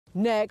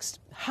Next,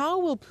 how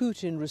will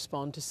Putin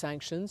respond to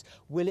sanctions?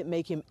 Will it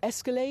make him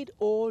escalate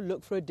or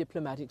look for a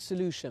diplomatic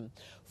solution?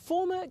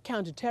 Former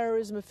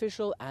counter-terrorism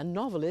official and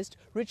novelist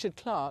Richard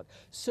Clarke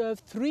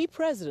served 3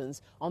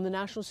 presidents on the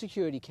National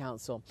Security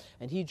Council,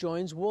 and he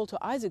joins Walter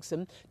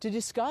Isaacson to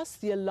discuss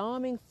the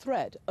alarming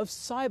threat of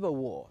cyber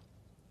war.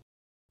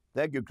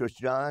 Thank you,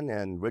 Christiane,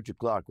 and Richard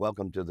Clarke.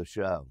 Welcome to the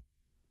show.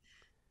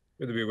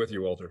 Good to be with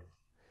you, Walter.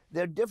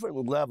 There are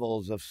different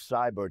levels of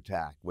cyber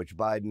attack, which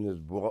Biden has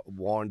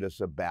warned us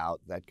about,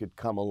 that could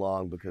come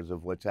along because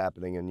of what's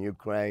happening in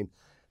Ukraine.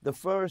 The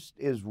first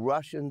is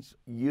Russians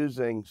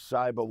using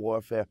cyber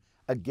warfare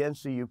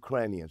against the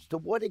Ukrainians. To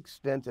what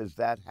extent has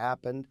that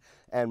happened,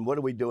 and what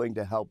are we doing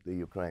to help the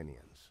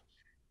Ukrainians?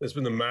 There's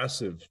been a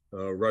massive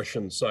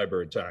Russian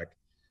cyber attack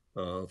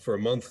for a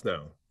month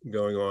now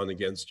going on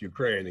against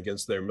Ukraine,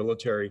 against their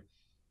military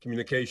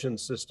communication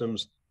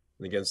systems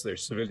and against their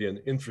civilian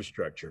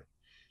infrastructure.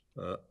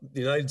 The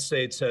United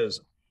States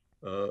has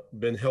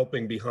been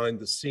helping behind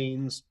the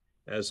scenes,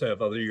 as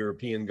have other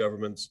European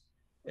governments,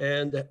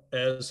 and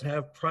as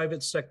have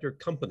private sector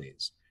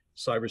companies,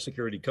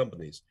 cybersecurity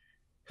companies,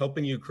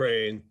 helping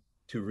Ukraine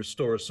to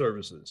restore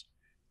services.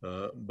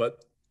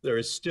 But there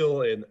is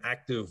still an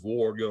active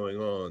war going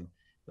on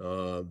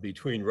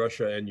between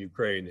Russia and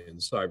Ukraine in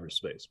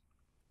cyberspace.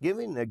 Give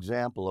me an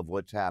example of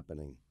what's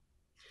happening.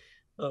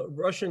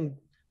 Russian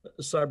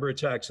cyber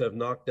attacks have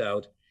knocked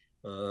out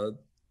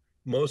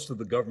most of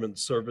the government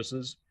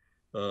services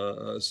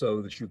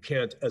so that you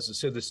can't, as a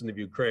citizen of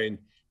Ukraine,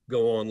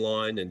 go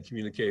online and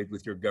communicate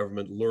with your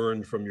government,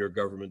 learn from your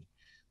government.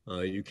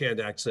 You can't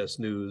access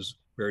news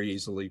very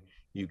easily.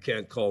 You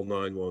can't call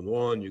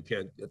 911. You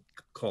can't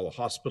call a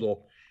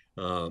hospital.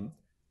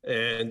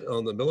 And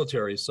on the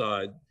military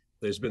side,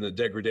 there's been a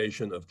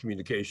degradation of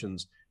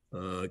communications,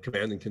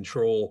 command and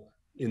control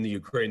in the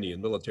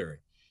Ukrainian military.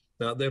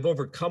 Now, they've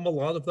overcome a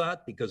lot of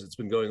that because it's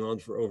been going on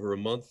for over a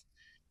month,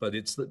 but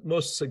it's the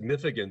most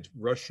significant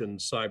Russian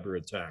cyber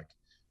attack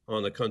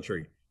on a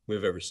country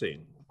we've ever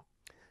seen.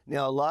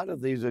 Now, a lot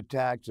of these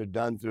attacks are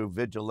done through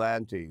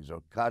vigilantes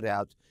or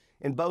cutouts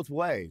in both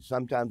ways.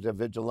 Sometimes they're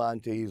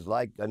vigilantes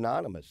like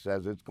Anonymous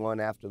says it's going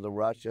after the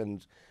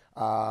Russians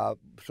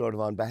sort of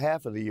on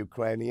behalf of the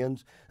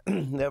Ukrainians.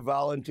 They're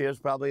volunteers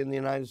probably in the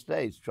United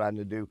States trying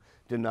to do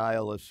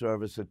denial of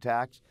service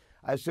attacks.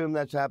 I assume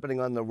that's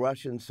happening on the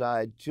Russian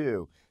side,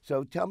 too.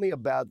 So tell me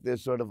about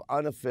this sort of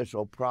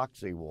unofficial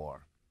proxy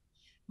war.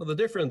 Well, the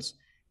difference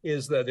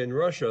is that in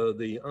Russia,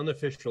 the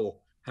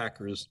unofficial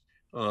hackers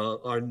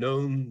are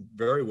known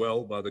very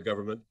well by the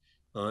government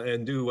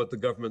and do what the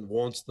government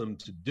wants them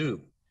to do.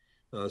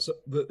 So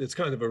it's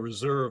kind of a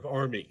reserve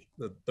army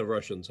that the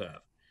Russians have.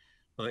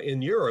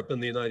 In Europe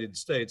and the United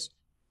States,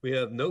 we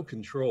have no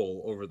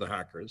control over the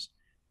hackers,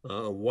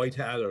 white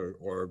hat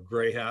or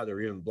gray hat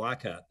or even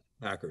black hat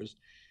hackers.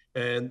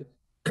 And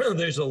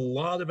there's a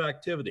lot of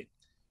activity,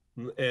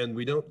 and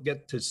we don't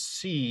get to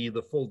see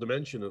the full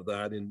dimension of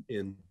that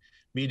in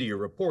media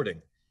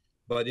reporting,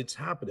 but it's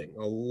happening.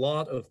 A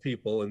lot of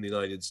people in the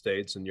United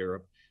States and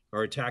Europe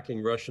are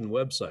attacking Russian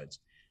websites,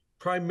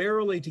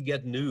 primarily to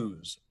get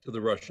news to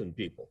the Russian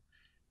people.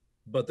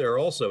 But there are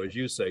also, as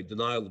you say,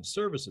 denial of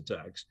service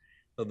attacks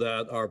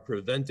that are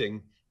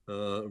preventing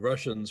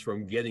Russians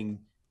from getting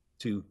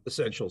to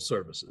essential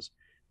services.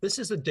 This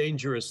is a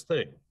dangerous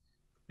thing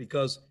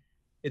because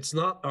it's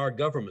not our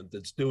government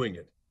that's doing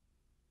it.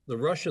 The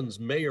Russians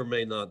may or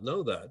may not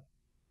know that,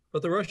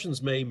 but the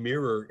Russians may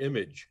mirror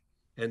image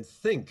and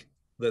think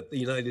that the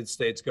United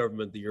States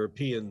government, the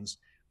Europeans,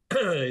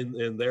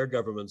 and their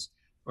governments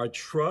are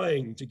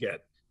trying to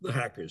get the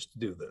hackers to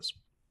do this.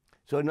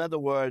 So in other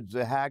words,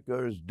 the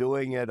hackers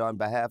doing it on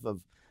behalf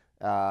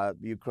of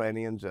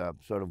Ukrainians,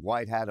 sort of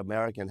white hat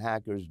American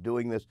hackers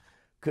doing this,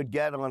 could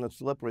get on a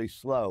slippery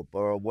slope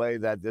or a way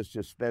that this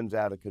just spins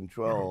out of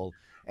control.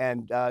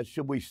 And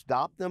should we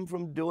stop them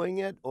from doing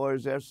it, or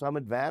is there some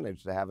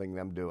advantage to having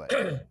them do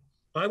it?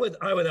 I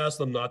would ask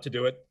them not to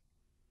do it.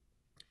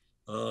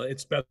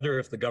 It's better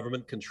if the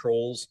government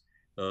controls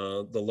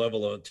the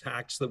level of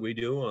attacks that we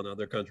do on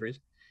other countries.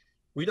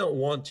 We don't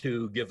want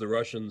to give the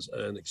Russians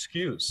an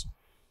excuse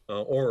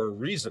or a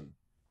reason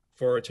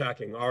for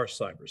attacking our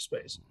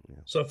cyberspace. Yeah.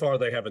 So far,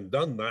 they haven't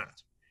done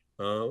that,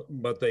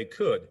 but they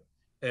could.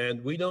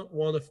 And we don't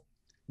want to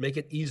make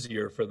it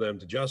easier for them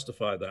to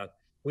justify that.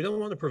 We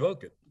don't want to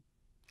provoke it.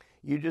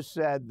 You just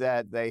said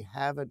that they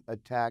haven't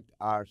attacked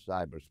our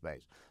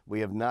cyberspace. We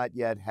have not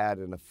yet had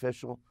an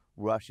official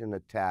Russian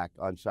attack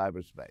on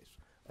cyberspace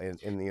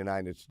in the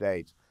United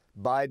States.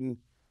 Biden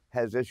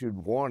has issued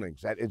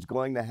warnings that it's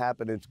going to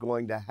happen, it's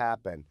going to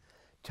happen.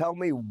 Tell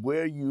me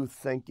where you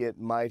think it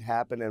might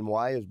happen and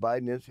why is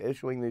Biden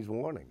issuing these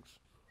warnings?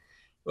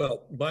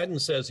 Well,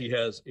 Biden says he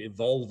has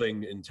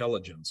evolving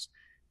intelligence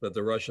that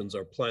the Russians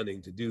are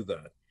planning to do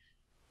that.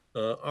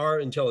 Our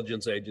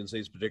intelligence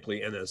agencies,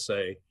 particularly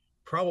NSA,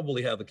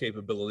 probably have the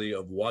capability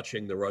of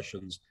watching the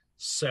Russians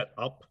set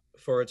up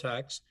for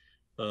attacks,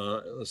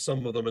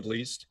 some of them at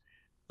least,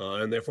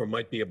 and therefore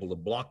might be able to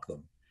block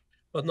them,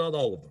 but not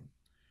all of them.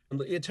 And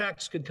the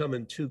attacks could come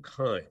in two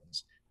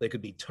kinds. They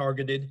could be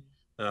targeted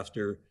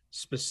after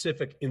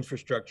specific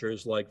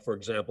infrastructures, like, for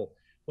example,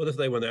 what if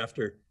they went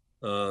after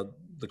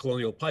the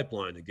Colonial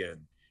Pipeline again,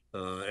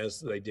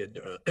 as they did,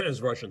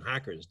 as Russian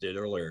hackers did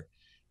earlier?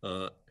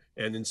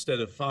 And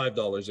instead of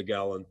 $5 a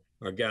gallon,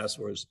 our gas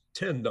was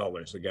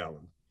 $10 a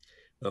gallon.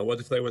 What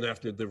if they went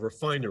after the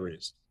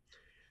refineries?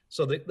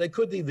 So they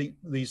could be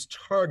these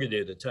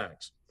targeted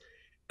attacks.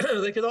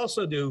 They could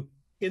also do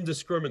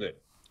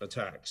indiscriminate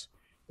attacks,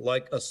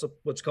 like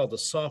what's called a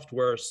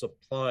software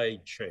supply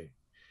chain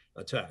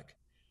attack.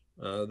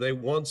 They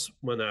once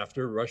went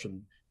after,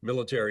 Russian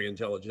military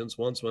intelligence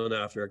once went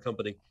after a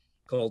company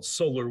called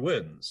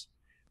SolarWinds,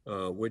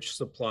 which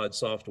supplied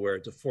software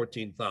to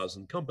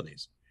 14,000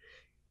 companies.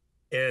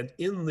 And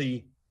in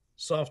the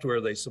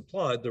software they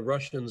supplied, the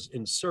Russians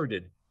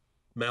inserted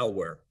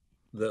malware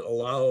that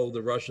allow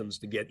the Russians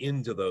to get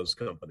into those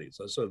companies,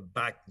 a sort of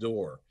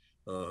backdoor,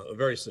 a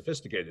very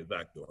sophisticated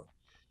backdoor.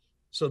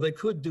 So they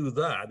could do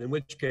that, in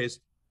which case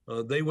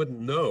they wouldn't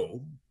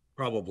know,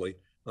 probably,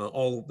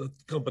 all the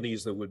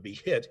companies that would be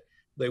hit.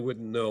 They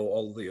wouldn't know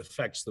all the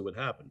effects that would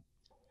happen.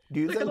 Do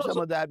you think some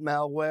of that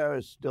malware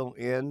is still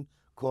in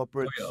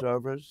corporate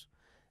servers?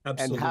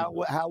 Absolutely.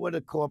 And how would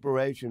a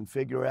corporation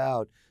figure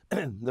out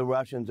the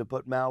Russians have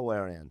put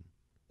malware in?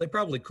 They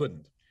probably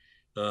couldn't.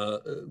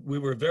 We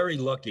were very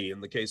lucky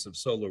in the case of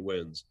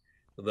SolarWinds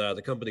that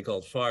a company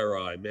called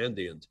FireEye,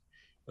 Mandiant,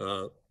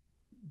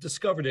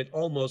 discovered it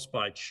almost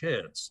by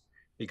chance,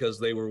 because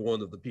they were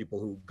one of the people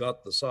who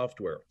got the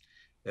software.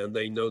 And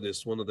they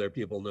noticed, one of their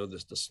people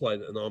noticed a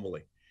slight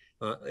anomaly.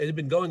 It had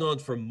been going on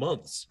for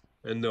months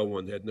and no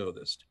one had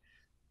noticed.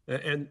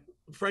 And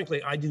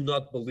frankly, I do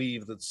not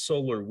believe that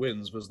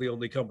SolarWinds was the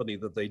only company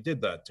that they did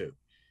that to.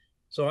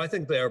 So I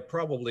think they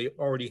probably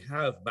already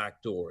have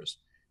backdoors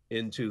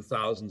into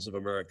thousands of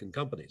American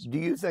companies. Do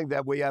you think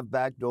that we have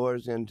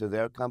backdoors into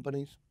their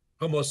companies?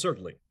 Oh, most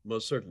certainly,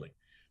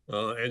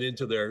 and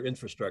into their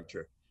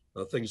infrastructure,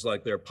 things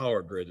like their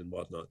power grid and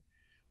whatnot.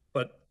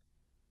 But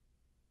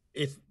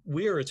if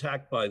we are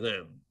attacked by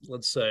them,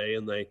 let's say,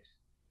 and they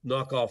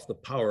knock off the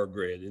power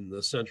grid in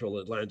the central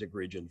Atlantic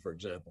region, for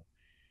example,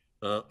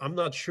 I'm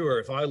not sure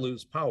if I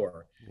lose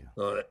power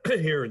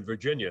here in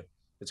Virginia,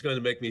 it's going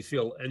to make me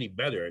feel any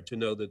better to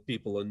know that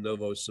people in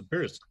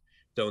Novosibirsk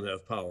don't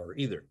have power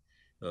either.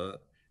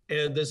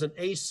 And there's an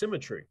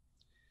asymmetry.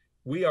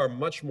 We are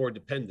much more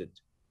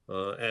dependent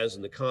as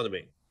an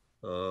economy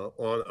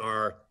on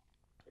our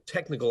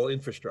technical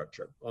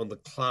infrastructure, on the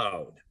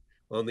cloud,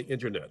 on the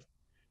internet,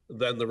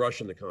 than the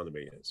Russian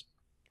economy is.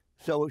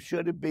 So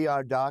should it be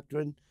our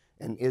doctrine,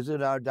 and is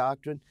it our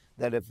doctrine,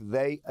 that if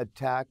they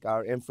attack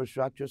our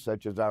infrastructure,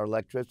 such as our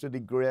electricity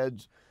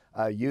grids,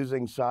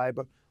 using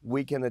cyber,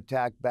 we can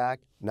attack back,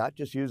 not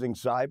just using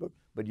cyber,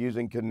 but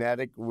using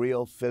kinetic,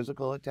 real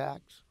physical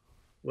attacks?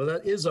 Well,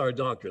 that is our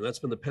doctrine. That's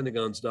been the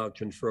Pentagon's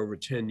doctrine for over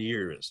 10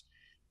 years,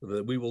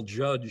 that we will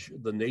judge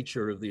the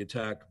nature of the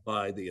attack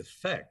by the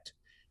effect,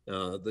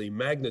 the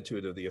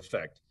magnitude of the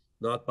effect,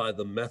 not by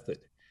the method.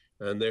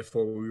 And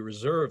therefore, we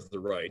reserve the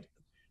right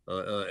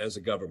as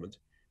a government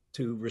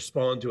to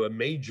respond to a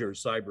major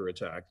cyber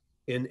attack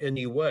in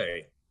any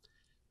way.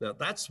 Now,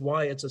 that's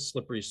why it's a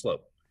slippery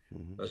slope.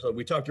 Mm-hmm. So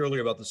we talked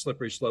earlier about the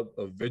slippery slope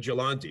of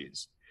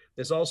vigilantes.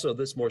 There's also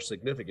this more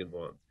significant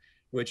one,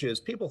 which is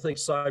people think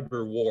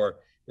cyber war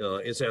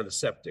is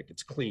antiseptic.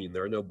 It's clean.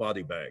 There are no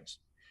body bags.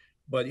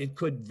 But it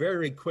could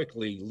very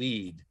quickly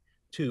lead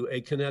to a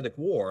kinetic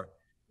war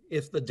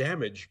if the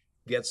damage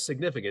gets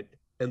significant,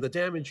 and the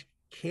damage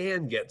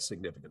can get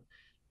significant.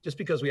 Just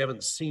because we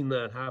haven't seen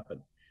that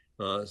happen,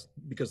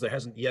 because there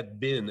hasn't yet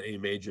been a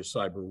major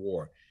cyber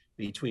war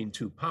between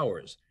two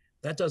powers,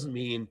 that doesn't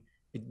mean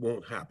it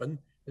won't happen.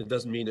 It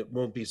doesn't mean it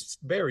won't be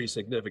very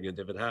significant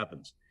if it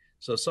happens.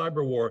 So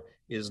cyber war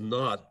is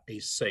not a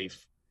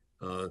safe,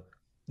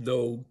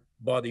 no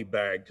body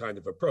bag kind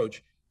of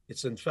approach.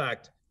 It's in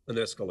fact an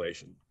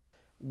escalation.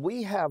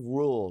 We have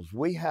rules,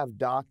 we have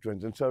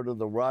doctrines, and so do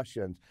the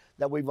Russians,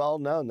 that we've all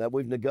known, that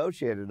we've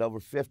negotiated over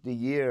 50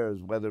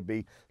 years, whether it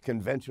be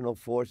conventional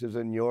forces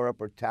in Europe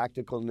or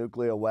tactical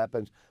nuclear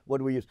weapons. What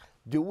do we use?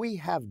 Do we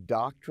have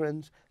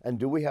doctrines, and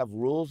do we have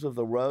rules of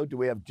the road? Do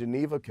we have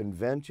Geneva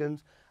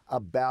Conventions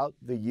about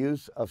the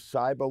use of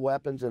cyber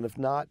weapons? And if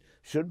not,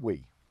 should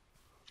we?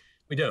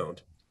 We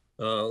don't.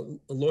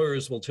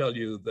 Lawyers will tell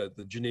you that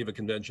the Geneva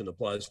Convention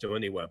applies to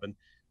any weapon,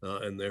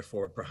 and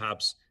therefore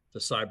perhaps to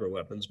cyber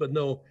weapons. But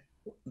no,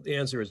 the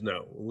answer is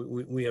no.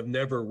 We have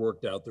never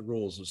worked out the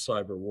rules of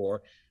cyber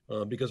war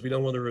because we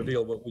don't want to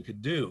reveal what we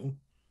could do,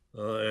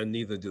 and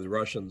neither do the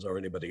Russians or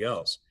anybody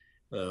else.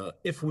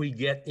 If we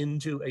get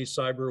into a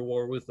cyber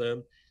war with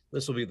them,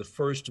 this will be the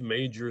first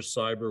major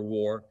cyber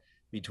war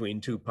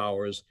between two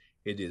powers.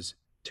 It is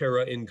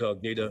terra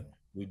incognita.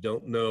 We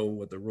don't know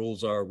what the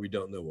rules are. We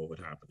don't know what would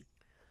happen.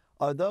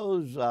 Are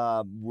those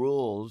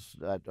rules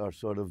that are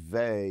sort of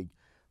vague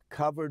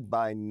covered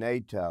by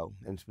NATO,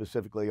 and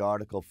specifically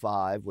Article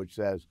 5, which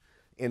says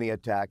any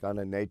attack on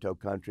a NATO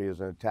country is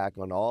an attack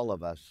on all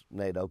of us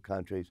NATO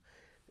countries?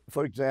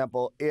 For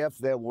example, if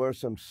there were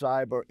some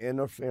cyber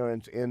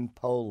interference in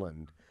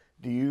Poland,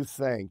 do you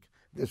think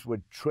this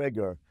would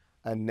trigger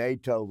a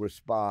NATO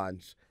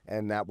response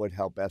and that would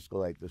help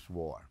escalate this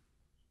war?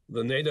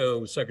 The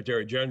NATO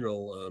Secretary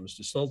General,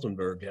 Mr.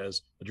 Stoltenberg,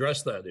 has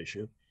addressed that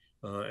issue,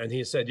 and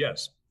he said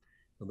yes,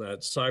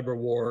 that cyber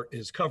war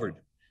is covered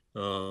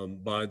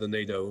by the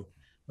NATO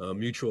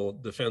Mutual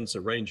Defense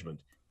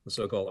Arrangement, the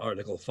so-called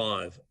Article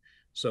 5,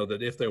 so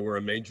that if there were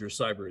a major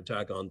cyber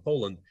attack on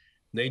Poland,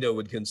 NATO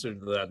would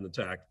consider that an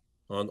attack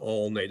on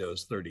all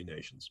NATO's 30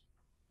 nations.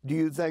 Do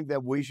you think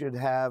that we should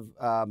have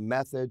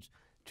methods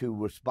to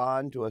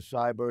respond to a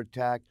cyber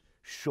attack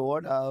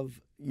short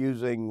of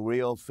using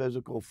real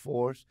physical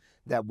force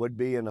that would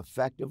be an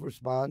effective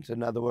response?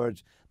 In other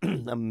words,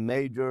 a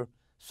major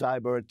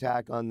cyber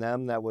attack on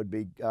them that would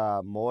be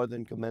more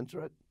than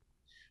commensurate?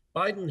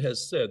 Biden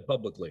has said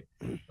publicly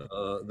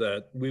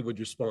that we would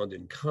respond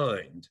in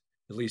kind,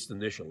 at least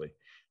initially.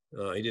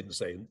 He didn't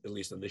say at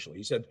least initially.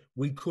 He said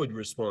we could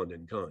respond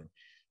in kind.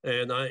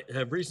 And I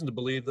have reason to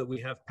believe that we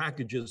have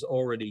packages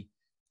already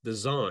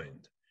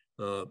designed,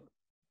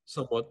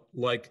 somewhat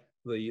like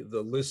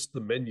the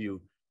menu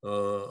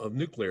of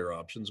nuclear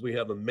options. We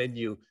have a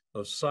menu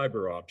of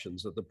cyber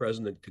options that the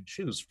president could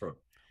choose from.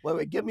 Well,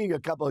 give me a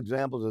couple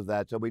examples of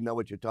that so we know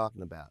what you're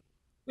talking about.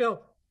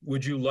 Well,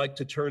 would you like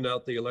to turn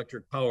out the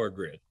electric power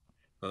grid?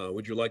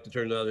 Would you like to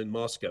turn it out in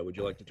Moscow? Would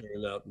you like to turn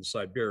it out in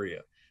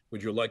Siberia?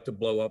 Would you like to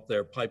blow up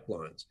their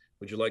pipelines?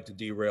 Would you like to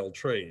derail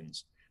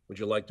trains? Would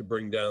you like to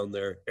bring down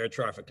their air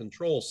traffic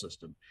control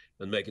system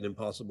and make it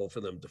impossible for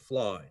them to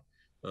fly?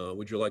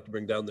 Would you like to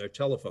bring down their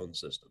telephone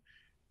system,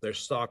 their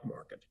stock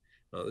market?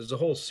 There's a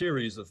whole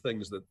series of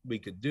things that we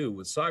could do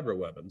with cyber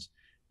weapons,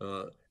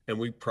 and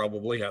we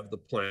probably have the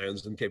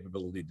plans and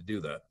capability to do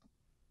that.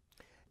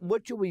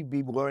 What should we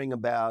be worrying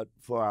about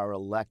for our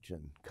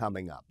election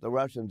coming up? The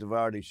Russians have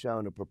already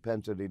shown a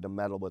propensity to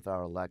meddle with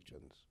our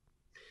elections.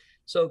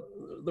 So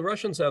the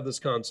Russians have this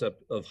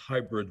concept of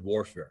hybrid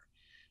warfare,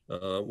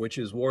 which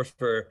is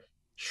warfare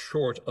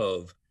short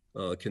of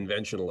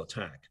conventional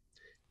attack.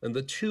 And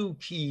the two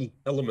key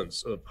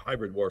elements of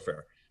hybrid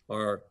warfare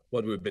are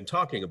what we've been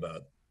talking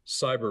about,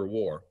 cyber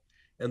war.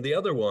 And the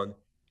other one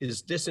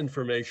is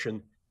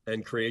disinformation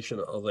and creation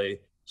of a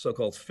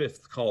so-called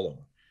fifth column,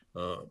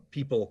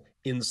 people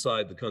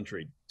inside the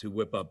country to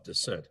whip up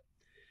dissent.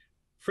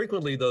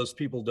 Frequently, those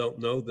people don't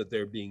know that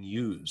they're being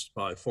used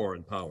by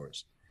foreign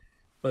powers.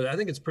 But I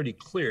think it's pretty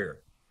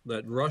clear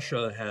that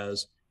Russia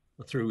has,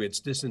 through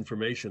its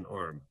disinformation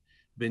arm,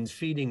 been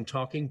feeding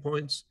talking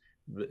points,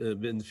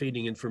 been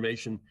feeding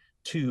information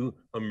to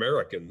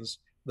Americans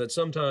that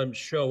sometimes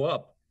show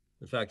up,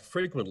 in fact,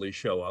 frequently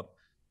show up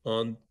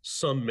on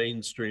some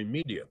mainstream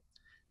media.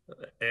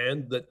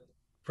 And that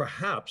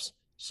perhaps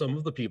some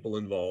of the people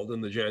involved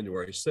in the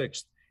January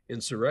 6th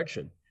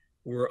insurrection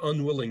were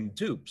unwilling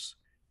dupes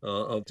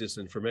of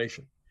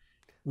disinformation.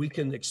 We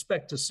can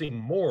expect to see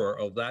more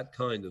of that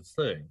kind of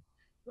thing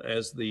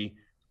as the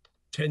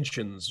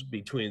tensions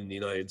between the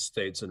United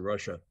States and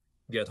Russia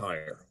get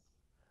higher.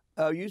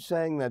 Are you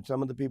saying that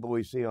some of the people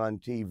we see on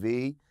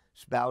TV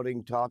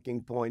spouting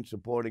talking points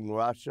supporting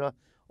Russia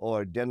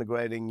or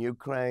denigrating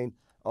Ukraine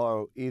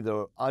are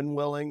either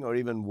unwilling or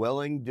even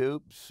willing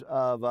dupes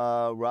of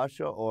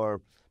Russia or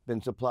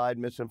been supplied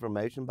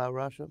misinformation by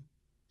Russia?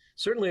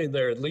 Certainly,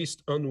 they're at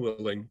least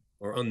unwilling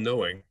or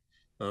unknowing.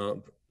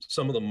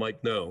 Some of them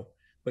might know,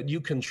 but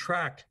you can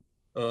track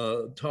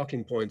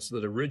talking points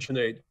that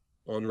originate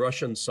on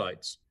Russian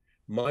sites,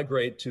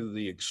 migrate to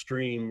the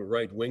extreme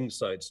right-wing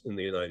sites in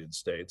the United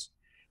States,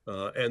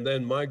 and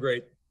then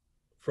migrate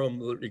from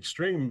the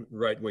extreme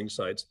right-wing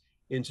sites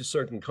into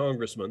certain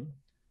congressmen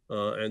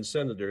and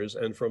senators,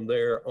 and from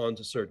there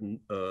onto certain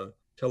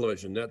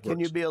television networks. Can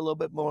you be a little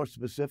bit more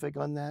specific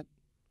on that?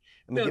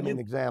 Give me an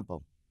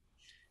example.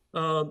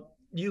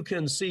 You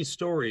can see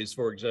stories,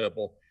 for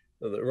example,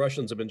 the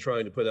Russians have been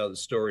trying to put out a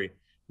story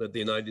that the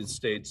United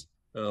States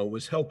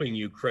was helping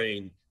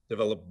Ukraine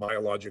develop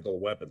biological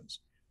weapons,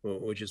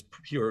 which is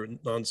pure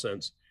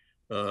nonsense.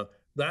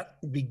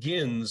 That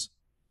begins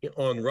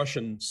on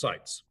Russian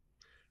sites.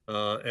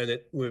 And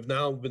we've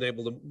now been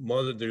able to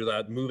monitor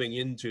that moving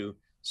into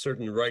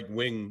certain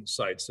right-wing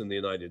sites in the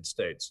United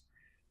States.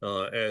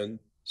 And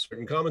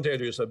certain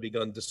commentators have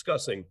begun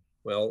discussing,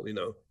 well,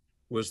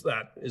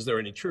 is there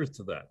any truth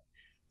to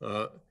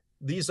that?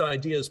 These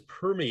ideas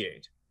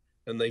permeate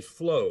and they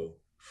flow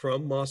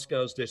from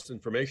Moscow's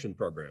disinformation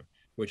program,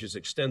 which is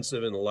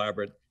extensive and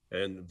elaborate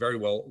and very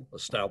well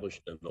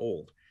established and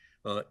old,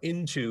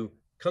 into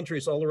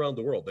countries all around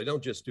the world. They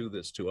don't just do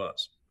this to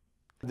us.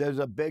 There's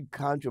a big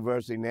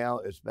controversy now,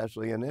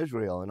 especially in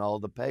Israel and all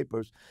the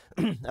papers,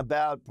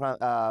 about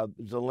President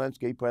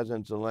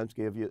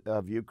Zelensky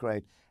of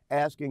Ukraine,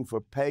 asking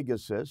for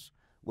Pegasus,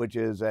 which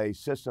is a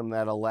system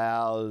that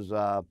allows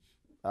a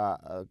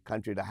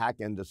country to hack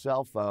into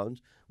cell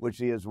phones, which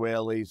the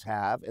Israelis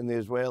have, and the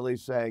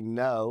Israelis saying,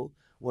 no,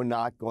 we're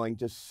not going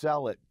to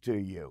sell it to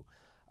you.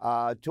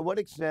 To what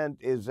extent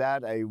is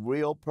that a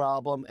real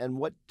problem, and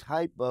what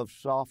type of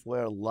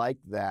software like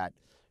that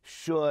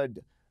should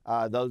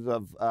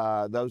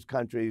those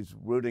countries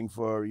rooting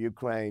for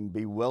Ukraine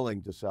be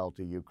willing to sell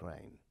to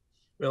Ukraine?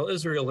 Well,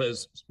 Israel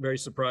has very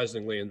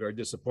surprisingly and very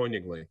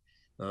disappointingly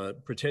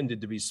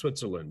pretended to be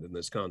Switzerland in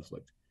this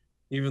conflict.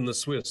 Even the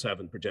Swiss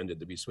haven't pretended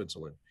to be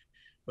Switzerland,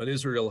 but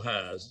Israel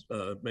has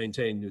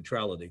maintained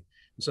neutrality.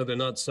 And so they're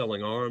not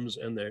selling arms,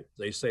 and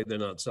they say they're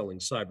not selling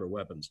cyber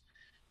weapons.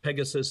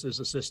 Pegasus is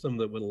a system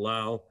that would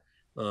allow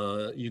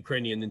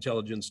Ukrainian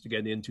intelligence to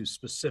get into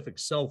specific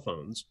cell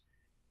phones.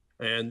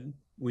 And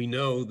we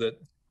know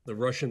that the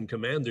Russian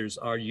commanders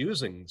are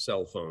using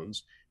cell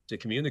phones to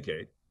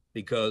communicate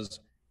because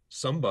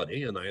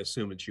somebody, and I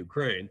assume it's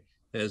Ukraine,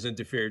 has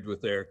interfered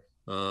with their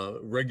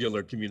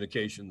regular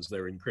communications,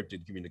 their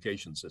encrypted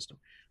communication system.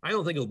 I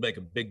don't think it'll make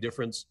a big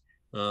difference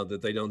that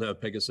they don't have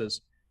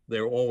Pegasus.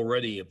 They're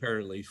already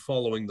apparently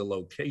following the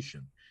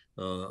location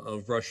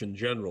of Russian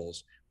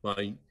generals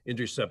by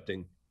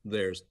intercepting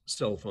their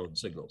cell phone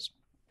signals.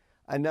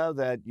 I know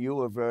that you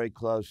were very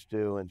close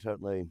to, and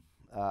certainly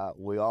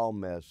we all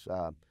miss,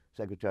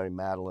 Secretary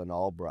Madeleine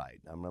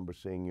Albright. I remember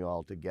seeing you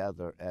all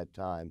together at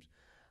times.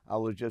 I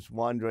was just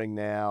wondering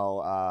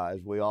now,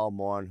 as we all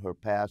mourn her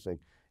passing,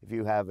 if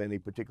you have any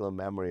particular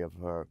memory of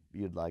her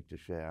you'd like to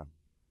share.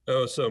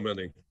 Oh, so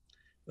many.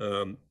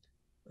 I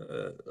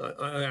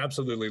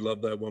absolutely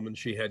love that woman.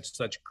 She had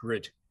such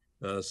grit,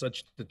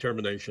 such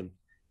determination,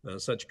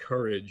 such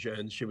courage,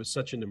 and she was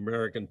such an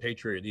American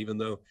patriot, even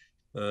though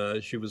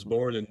she was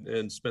born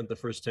and spent the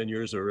first 10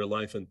 years of her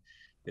life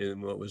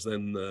in what was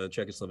then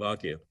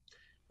Czechoslovakia.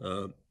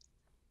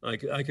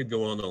 I could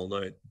go on all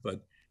night, but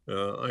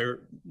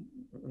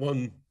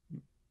one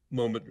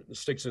moment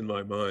sticks in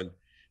my mind.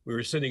 We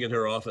were sitting in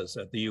her office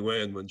at the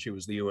UN when she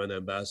was the UN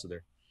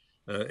ambassador,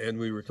 and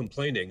we were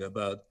complaining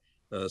about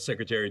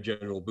Secretary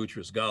General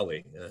Boutros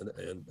Ghali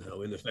and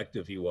how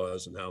ineffective he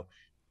was and how,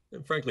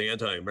 frankly,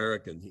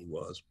 anti-American he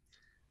was.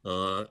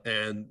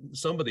 And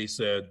somebody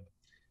said,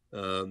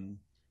 I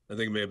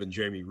think it may have been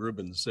Jamie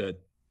Rubin, said,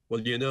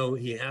 well, you know,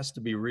 he has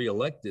to be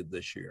reelected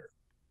this year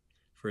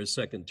for his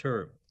second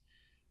term.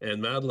 And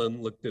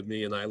Madeleine looked at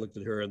me and I looked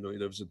at her, and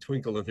there was a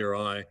twinkle in her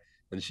eye,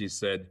 and she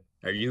said,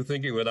 are you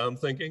thinking what I'm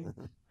thinking?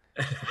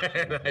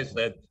 And I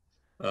said,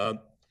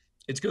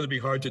 it's going to be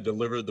hard to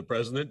deliver the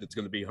president. It's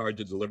going to be hard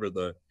to deliver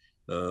the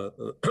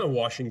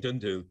Washington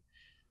to,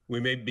 we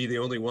may be the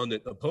only one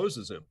that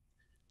opposes him.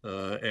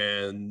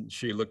 And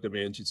she looked at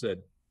me and she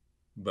said,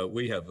 but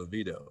we have a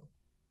veto.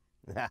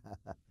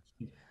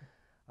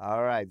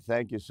 All right.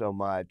 Thank you so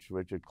much,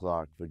 Richard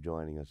Clarke, for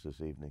joining us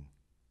this evening.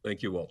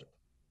 Thank you, Walter.